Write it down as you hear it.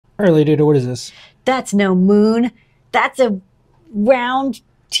Harley Duda, what is this? That's no moon. That's a round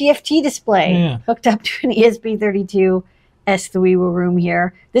TFT display hooked up to an ESP32-S3 room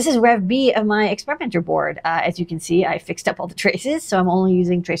here. This is Rev B of my experimenter board. As you can see, I fixed up all the traces, so I'm only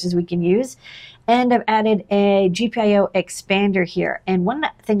using traces we can use. And I've added a GPIO expander here. And one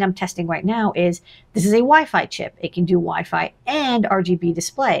thing I'm testing right now is this is a Wi-Fi chip. It can do Wi-Fi and RGB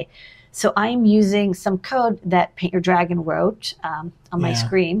display. So I'm using some code that Paint Your Dragon wrote on my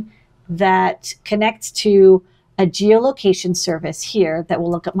screen that connects to a geolocation service here that will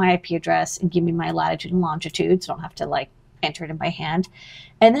look up my IP address and give me my latitude and longitude, so I don't have to like enter it in by hand.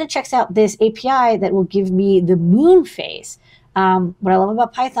 And then it checks out this API that will give me the moon phase. What I love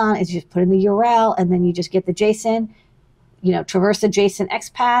about Python is you just put in the URL and then you just get the JSON, you know, traverse the JSON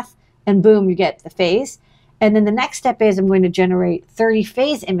XPath, and boom, you get the phase. And then the next step is I'm going to generate 30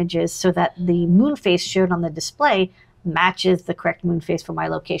 phase images so that the moon phase shown on the display matches the correct moon phase for my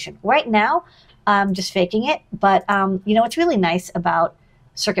location. Right now, I'm just faking it, but you know, what's really nice about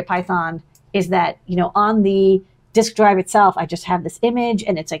CircuitPython is that, you know, on the disk drive itself, I just have this image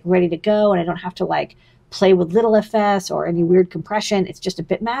and it's like ready to go, and I don't have to like play with little FS or any weird compression. It's just a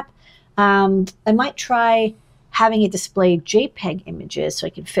bitmap. I might try having it display JPEG images so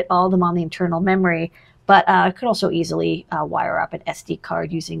I can fit all of them on the internal memory, but I could also easily wire up an SD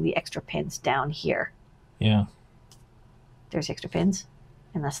card using the extra pins down here. Yeah. There's extra pins,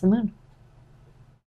 and that's the moon.